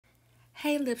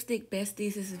Hey lipstick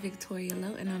besties, this is Victoria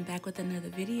Lowe and I'm back with another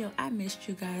video. I missed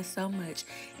you guys so much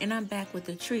and I'm back with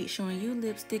a treat showing you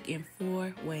lipstick in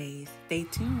 4 ways. Stay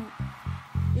tuned.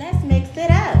 Let's mix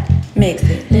it up. Mix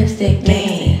it. Lipstick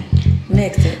game.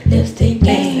 Mix it. Lipstick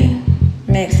game.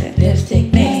 Mix it.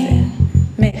 Lipstick game.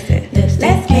 Mix it.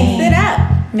 Let's mix it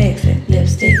up. Mix it.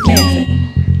 Lipstick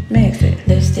game. Mix it.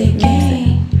 Lipstick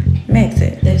game. Mix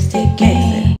it. Lipstick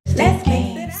game. Let's mix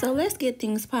it up. So let's get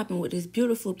things popping with this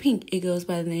beautiful pink. It goes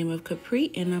by the name of Capri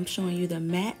and I'm showing you the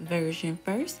matte version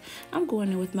first. I'm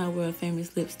going in with my world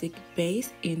famous lipstick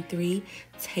base in 3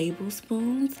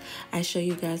 tablespoons. I show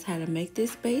you guys how to make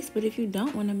this base, but if you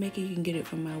don't want to make it, you can get it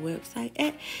from my website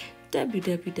at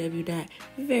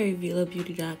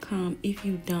www.veryveelobeauty.com. If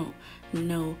you don't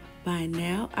know by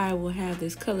now, I will have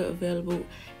this color available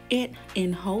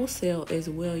in wholesale as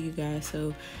well, you guys,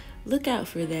 so look out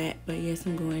for that. But yes,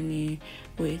 I'm going in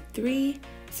with 3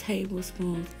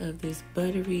 tablespoons of this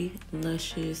buttery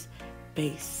luscious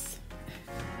base.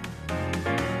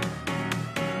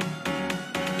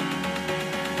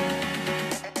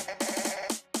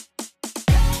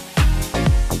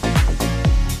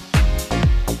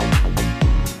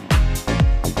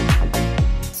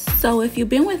 So if you've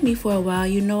been with me for a while,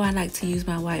 you know I like to use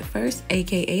my white first,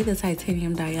 aka the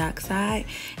titanium dioxide,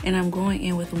 and I'm going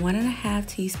in with 1.5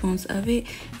 teaspoons of it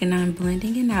and I'm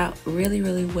blending it out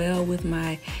really well with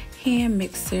my hand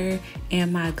mixer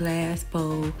and my glass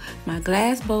bowl. My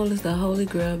glass bowl is the holy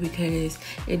grail because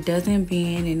it doesn't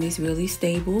bend and it's really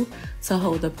stable to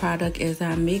hold the product as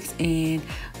I mix, and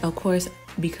of course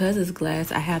because it's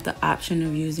glass I have the option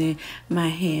of using my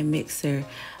hand mixer.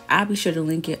 I'll be sure to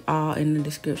link it all in the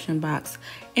description box.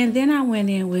 And then I went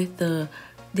in with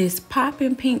this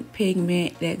popping pink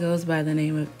pigment that goes by the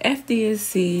name of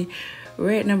FD&C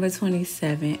Red number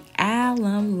 27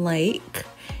 Alum Lake.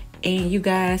 And you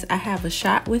guys, I have a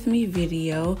shot with me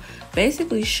video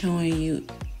basically showing you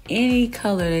any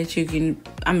color that you can,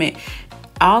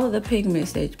 all of the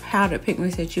pigments, powdered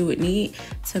pigments that you would need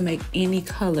to make any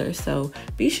color. So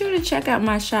be sure to check out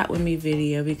my shot with me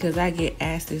video because I get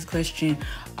asked this question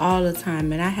all the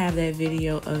time, and I have that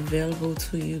video available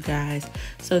to you guys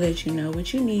so that you know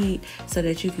what you need so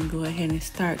that you can go ahead and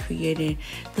start creating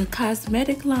the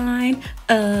cosmetic line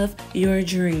of your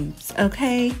dreams,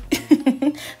 okay?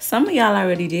 Some of y'all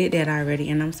already did that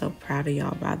already, and I'm so proud of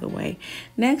y'all, by the way.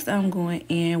 Next, I'm going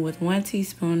in with 1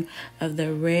 teaspoon of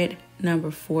the red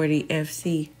number 40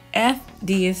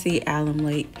 FD&C Alum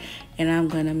Lake, and I'm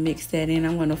going to mix that in.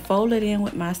 I'm going to fold it in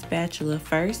with my spatula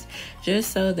first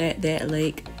just so that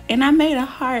lake, and I made a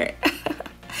heart.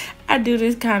 I do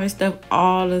this kind of stuff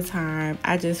all the time.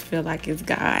 I just feel like it's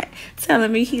God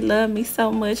telling me he loved me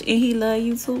so much and he loved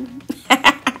you too.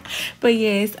 But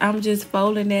yes, I'm just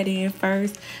folding that in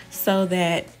first so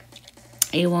that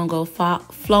it won't go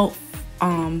float.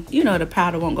 You know, the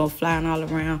powder won't go flying all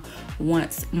around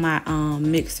once my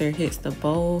mixer hits the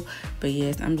bowl. But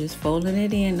yes, I'm just folding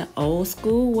it in the old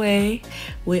school way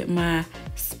with my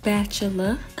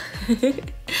spatula.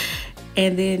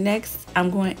 And then next,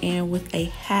 I'm going in with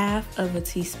 1/2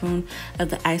 teaspoon of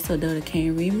the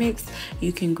isododecane remix.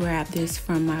 You can grab this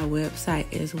from my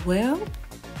website as well.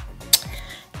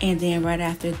 And then right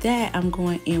after that, I'm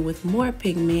going in with more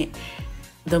pigment,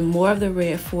 more of the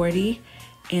red 40.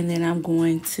 And then I'm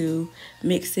going to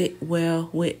mix it well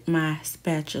with my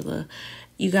spatula.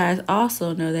 You guys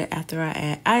also know that after I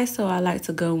add ISO, I like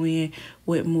to go in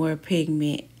with more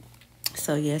pigment.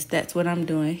 So yes, that's what I'm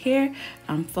doing here.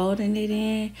 I'm folding it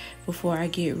in before I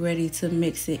get ready to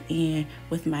mix it in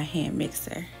with my hand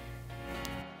mixer.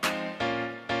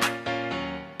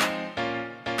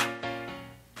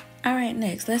 All right,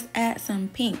 next, let's add some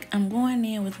pink. I'm going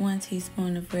in with 1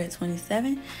 teaspoon of red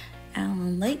 27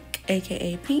 Alum Lake,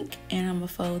 aka pink, and I'm gonna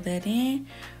fold that in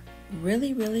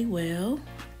really well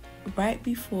right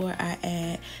before I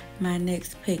add my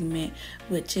next pigment,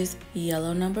 which is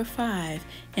yellow number 5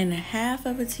 and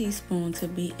 1/2 teaspoon to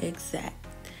be exact.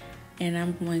 And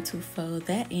I'm going to fold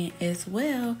that in as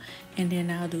well, and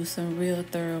then I'll do some real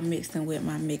thorough mixing with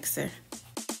my mixer.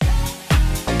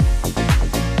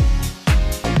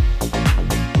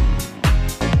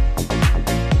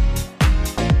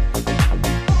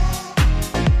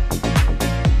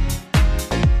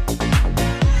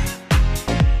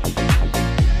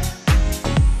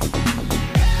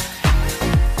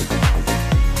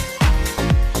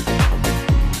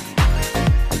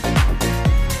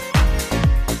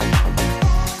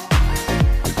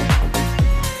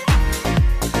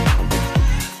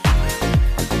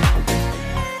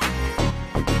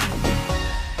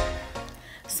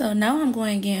 So now I'm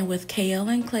going in with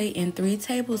Kaolin Clay in 3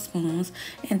 tablespoons,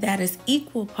 and that is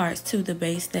equal parts to the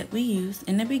base that we used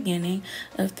in the beginning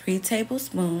of 3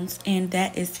 tablespoons, and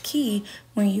that is key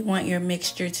when you want your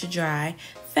mixture to dry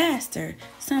faster.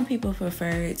 Some people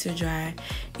prefer it to dry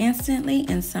instantly,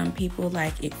 and some people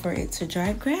like it for it to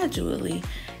dry gradually,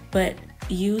 but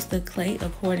use the clay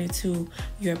according to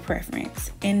your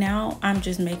preference. And now I'm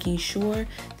just making sure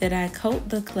that I coat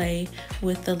the clay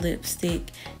with the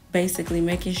lipstick, basically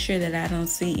making sure that I don't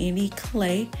see any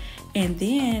clay. And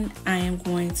then I am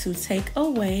going to take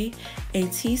away a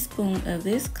teaspoon of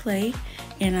this clay,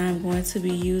 and I'm going to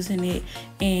be using it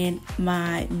in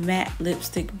my matte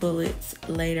lipstick bullets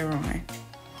later on.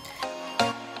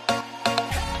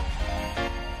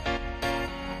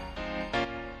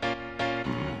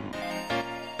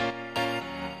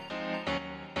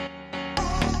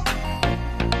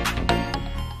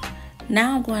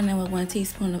 Now I'm going in with 1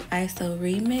 teaspoon of ISO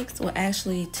Remix, well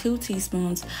actually 2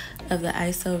 teaspoons of the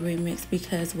ISO Remix,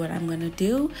 because what I'm going to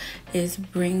do is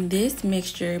bring this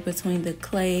mixture between the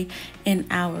clay and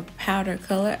our powder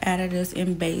color additives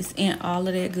and base and all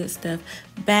of that good stuff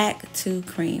back to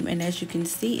cream. And as you can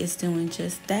see, it's doing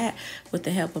just that with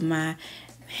the help of my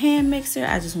hand mixer.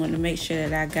 I just wanted to make sure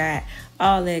that I got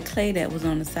all that clay that was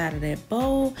on the side of that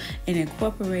bowl and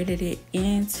incorporated it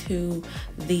into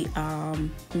the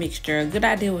mixture. A good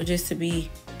idea would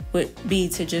be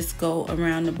to just go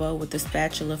around the bowl with the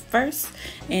spatula first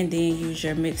and then use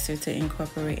your mixer to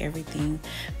incorporate everything.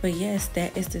 But yes,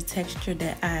 that is the texture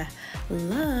that I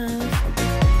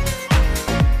love.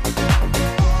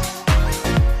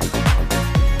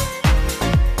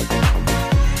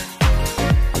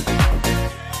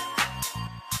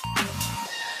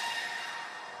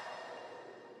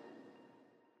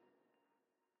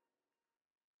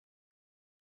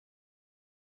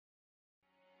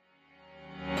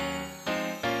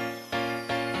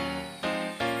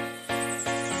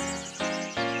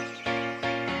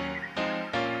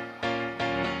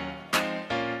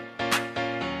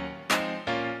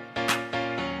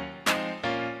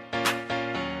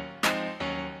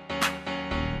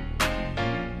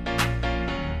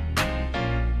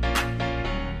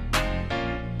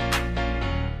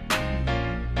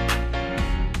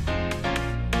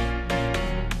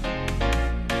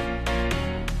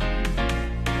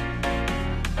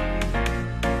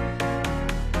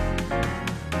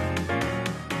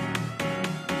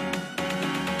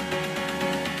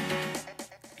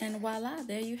 Voila,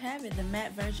 there you have it, the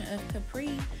matte version of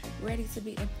Capri, ready to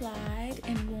be applied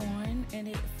and worn, and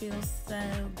it feels so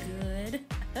good.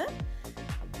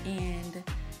 And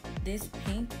this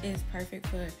pink is perfect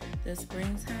for the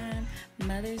springtime.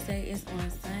 Mother's Day is on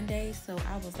Sunday, so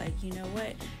I was like, you know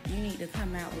what, you need to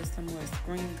come out with some more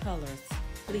spring colors,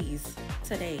 please,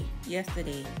 today,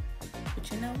 yesterday.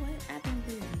 But you know what, I've been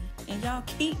busy, and y'all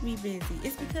keep me busy.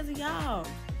 It's because of y'all.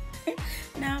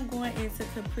 Now I'm going into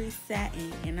Capri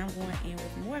Satin, and I'm going in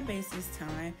with more base this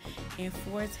time in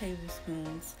 4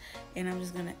 tablespoons, and I'm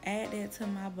just going to add that to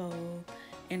my bowl.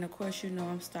 And of course, you know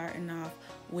I'm starting off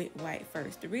with white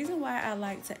first. The reason why I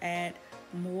like to add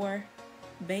more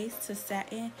base to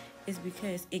satin is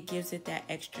because it gives it that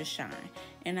extra shine.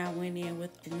 And I went in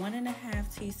with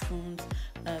 1.5 teaspoons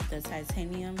of the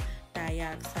titanium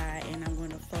dioxide, and I'm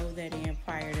going to fold that in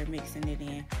prior to mixing it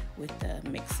in with the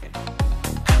mixer.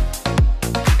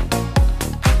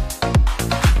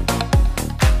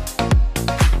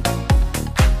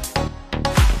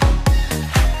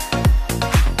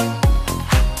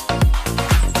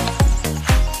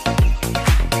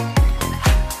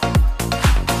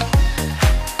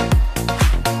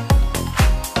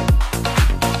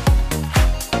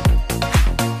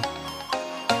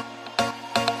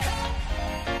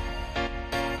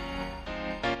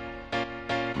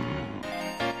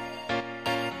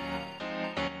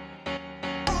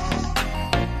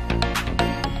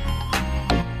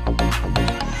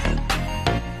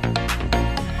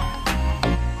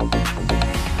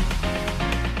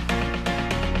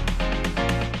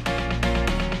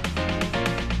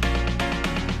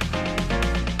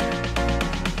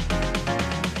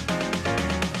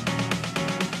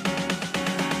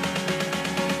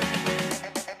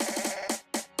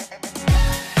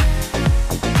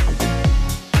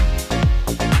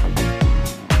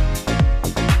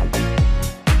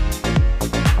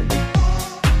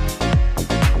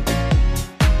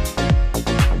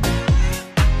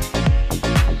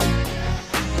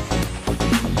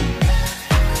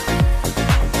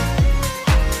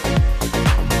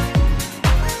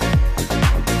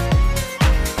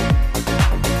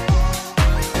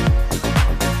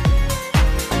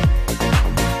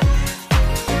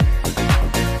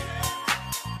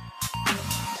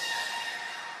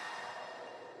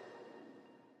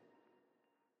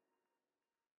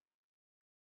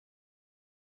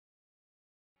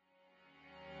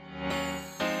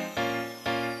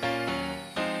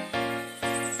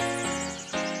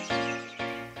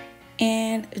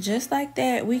 just like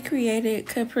that, we created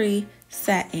capri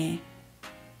satin.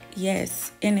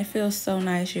 Yes, and it feels so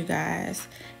nice, you guys.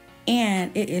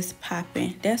 And it is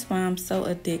popping. That's why I'm so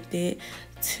addicted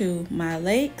to my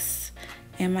lakes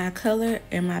and my color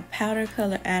and my powder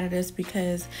color additives,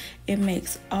 because it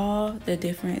makes all the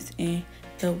difference in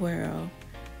the world.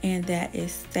 And that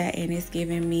is that, and it's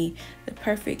giving me the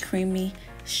perfect creamy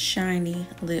shiny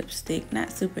lipstick.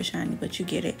 Not super shiny, but you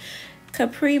get it.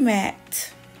 Capri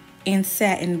Matte in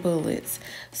satin bullets.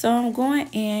 So I'm going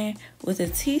in with a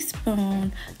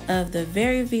teaspoon of the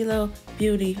Very Veelo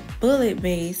Beauty bullet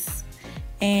base,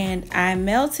 and I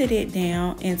melted it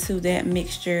down into that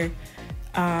mixture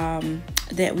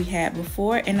that we had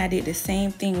before, and I did the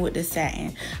same thing with the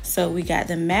satin. So we got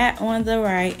the matte on the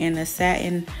right and the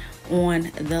satin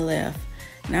on the left.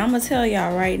 Now I'm gonna tell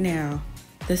y'all right now,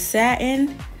 the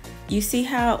satin, you see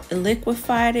how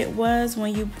liquefied it was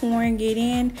when you pouring it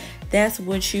in? That's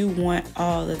what you want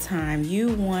all the time.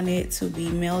 You want it to be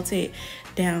melted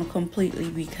down completely,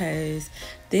 because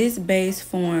this base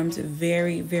forms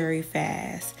very, very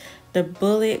fast. The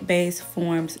bullet base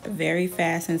forms very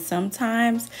fast, and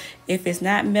sometimes if it's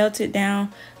not melted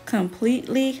down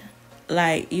completely,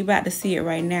 like you about to see it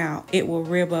right now, it will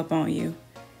rib up on you,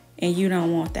 and you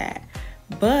don't want that.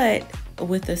 But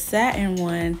with the satin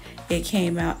one, it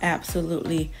came out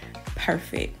absolutely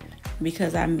perfect,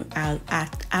 because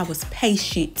I was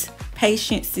patient.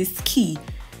 Patience is key,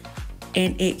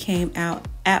 and it came out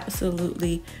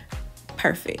absolutely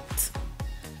perfect.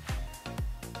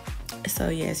 So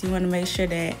yes, you want to make sure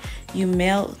that you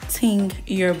melting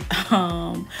your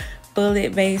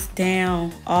bullet base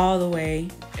down all the way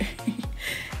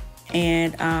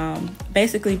and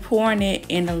basically pouring it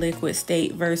in a liquid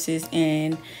state versus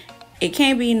in, it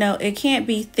can't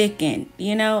be thickened,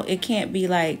 you know, it can't be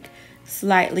like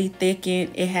slightly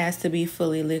thickened. It has to be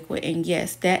fully liquid. And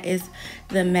yes, that is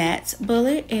the matte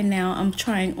bullet. And now I'm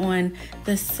trying on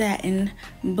the satin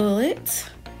bullet,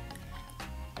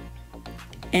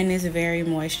 and it's very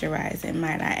moisturizing,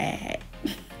 might I add.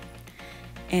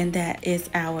 And that is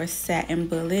our satin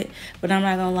bullet. But I'm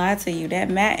not gonna lie to you, that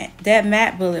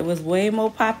matte bullet was way more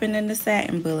popping than the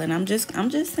satin bullet. I'm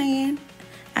just saying,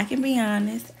 I can be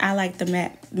honest. I like the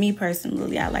matte. Me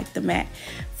personally, I like the matte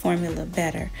formula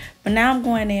better. But now I'm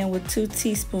going in with 2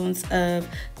 teaspoons of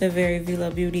the Very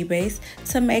Veelo Beauty base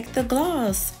to make the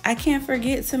gloss. I can't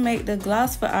forget to make the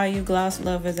gloss for all you gloss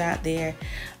lovers out there.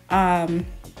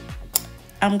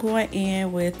 I'm going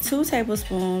in with 2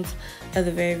 tablespoons of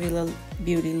the Very Veelo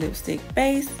Beauty lipstick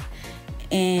base,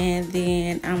 and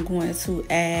then I'm going to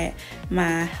add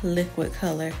my liquid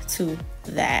color to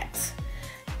that.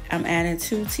 I'm adding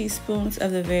 2 teaspoons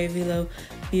of the Very Veelo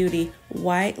Beauty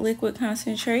white liquid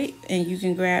concentrate, and you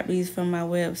can grab these from my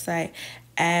website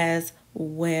as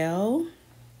well.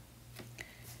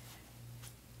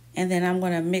 And then I'm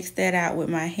going to mix that out with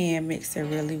my hand mixer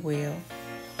really well.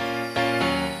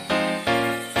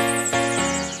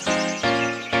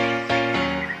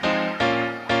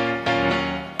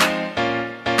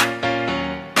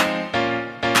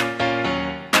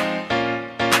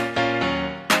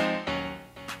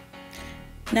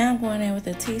 Now I'm going in with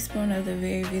a teaspoon of the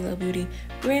Very Veelo Beauty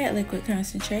Red Liquid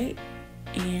Concentrate,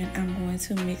 and I'm going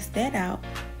to mix that out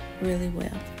really well.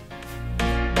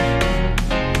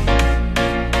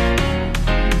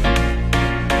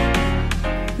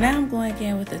 Now I'm going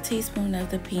in with a teaspoon of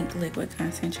the Pink Liquid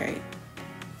Concentrate.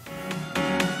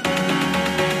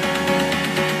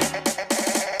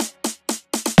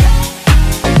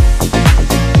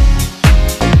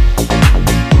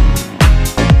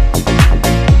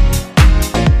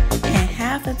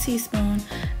 Teaspoon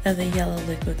of the yellow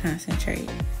liquid concentrate.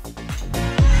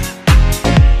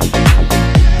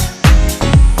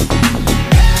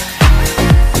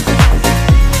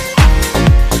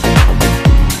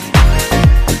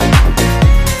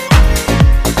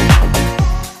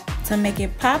 To make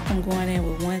it pop, I'm going in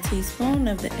with 1 teaspoon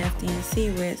of the FD&C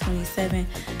Red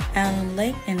Alum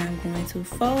Lake, and I'm going to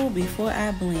fold before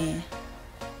I blend.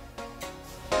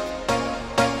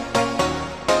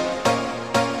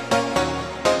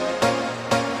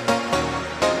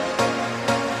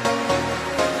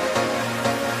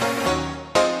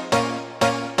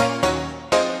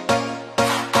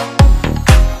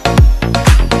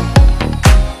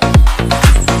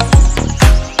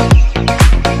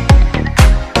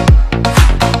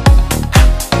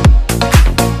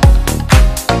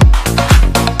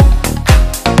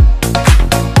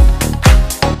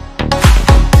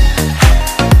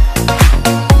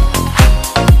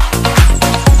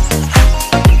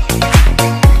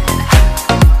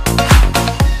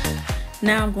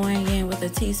 Now I'm going in with a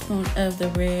teaspoon of the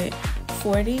Red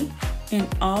 40 and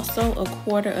also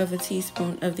 1/4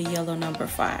 teaspoon of the yellow number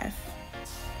 5.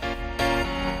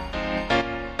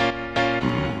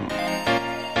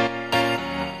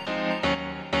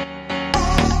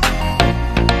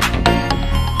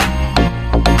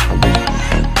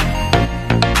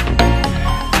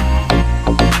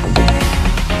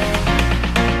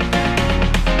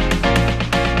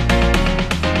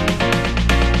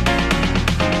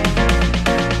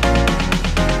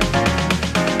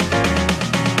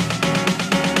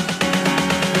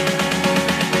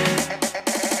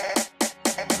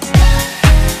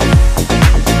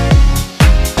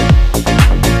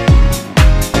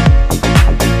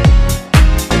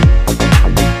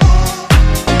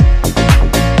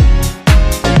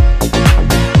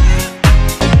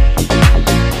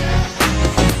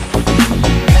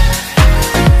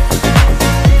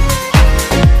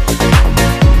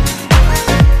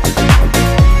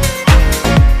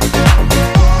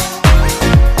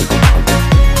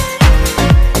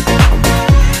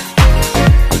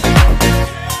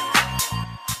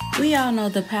 We all know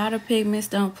the powder pigments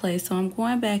don't play, so I'm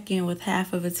going back in with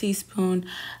 1/2 teaspoon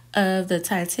of the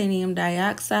titanium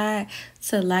dioxide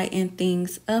to lighten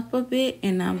things up a bit,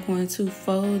 and I'm going to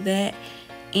fold that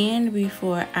in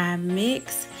before I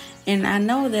mix. And I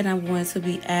know that I'm going to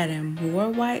be adding more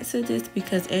white to this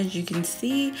because, as you can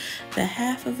see, the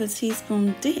 1/2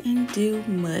 teaspoon didn't do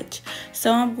much.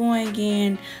 So I'm going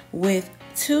in with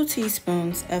 2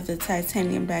 teaspoons of the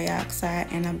titanium dioxide,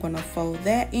 and I'm going to fold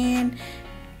that in.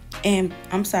 And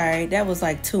I'm sorry, that was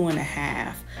like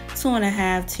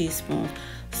 2.5 teaspoons.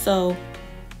 So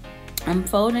I'm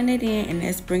folding it in, and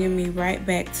that's bringing me right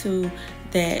back to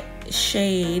that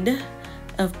shade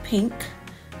of pink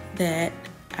that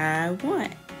I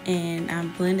want. And I'm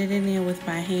blending it in with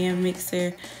my hand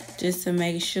mixer just to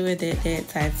make sure that that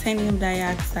titanium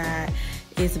dioxide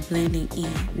is blending in.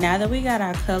 Now that we got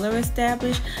our color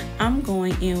established, I'm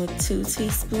going in with 2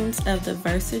 teaspoons of the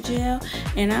Versagel,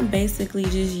 and I'm basically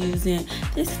just using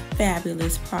this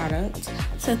fabulous product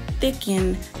to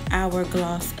thicken our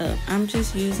gloss up. I'm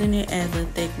just using it as a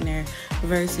thickener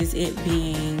versus it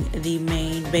being the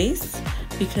main base,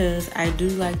 because I do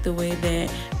like the way that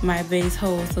my base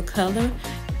holds the color,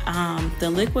 the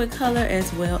liquid color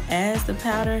as well as the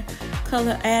powder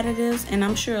color additives. And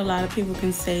I'm sure a lot of people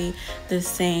can say the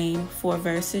same for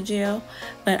Versagel,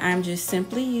 but I'm just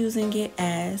simply using it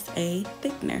as a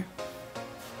thickener.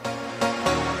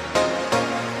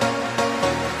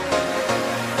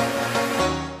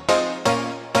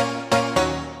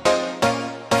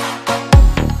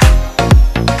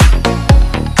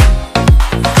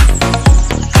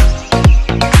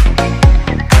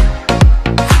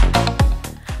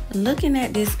 Looking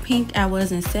at this pink, I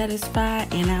wasn't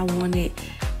satisfied and I wanted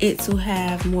it to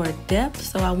have more depth,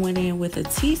 so I went in with a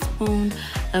teaspoon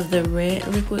of the red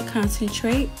liquid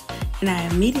concentrate, and I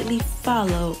immediately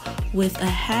followed with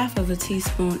 1/2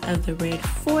 teaspoon of the red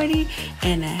 40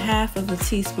 and 1/2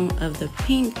 teaspoon of the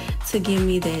pink to give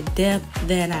me that depth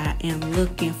that I am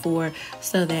looking for,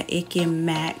 so that it can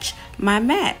match my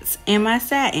mattes and my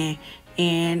satin.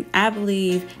 And I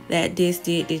believe that this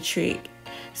did the trick.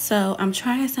 So I'm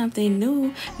trying something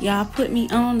new. Y'all put me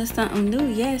on to something new.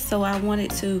 Yes, so I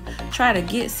wanted to try to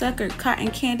get suckered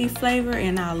cotton candy flavor,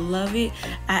 and I love it.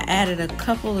 I added a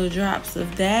couple of drops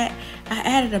of that. I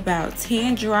added about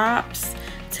 10 drops.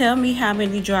 Tell me how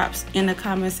many drops in the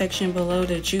comment section below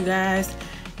that you guys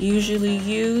usually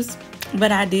use.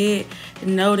 But I did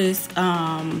notice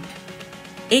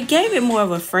it gave it more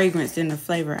of a fragrance than the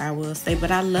flavor, I will say, but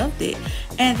I loved it.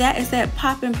 And that is that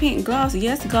popping pink gloss.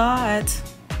 Yes, God.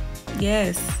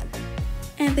 Yes.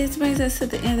 And this brings us to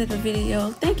the end of the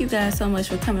video. Thank you guys so much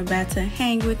for coming back to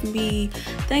hang with me.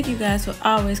 Thank you guys for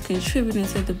always contributing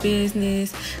to the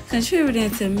business,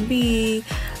 contributing to me.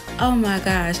 Oh my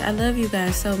gosh, I love you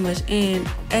guys so much. And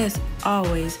as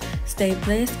always, stay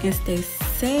blessed and stay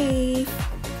safe.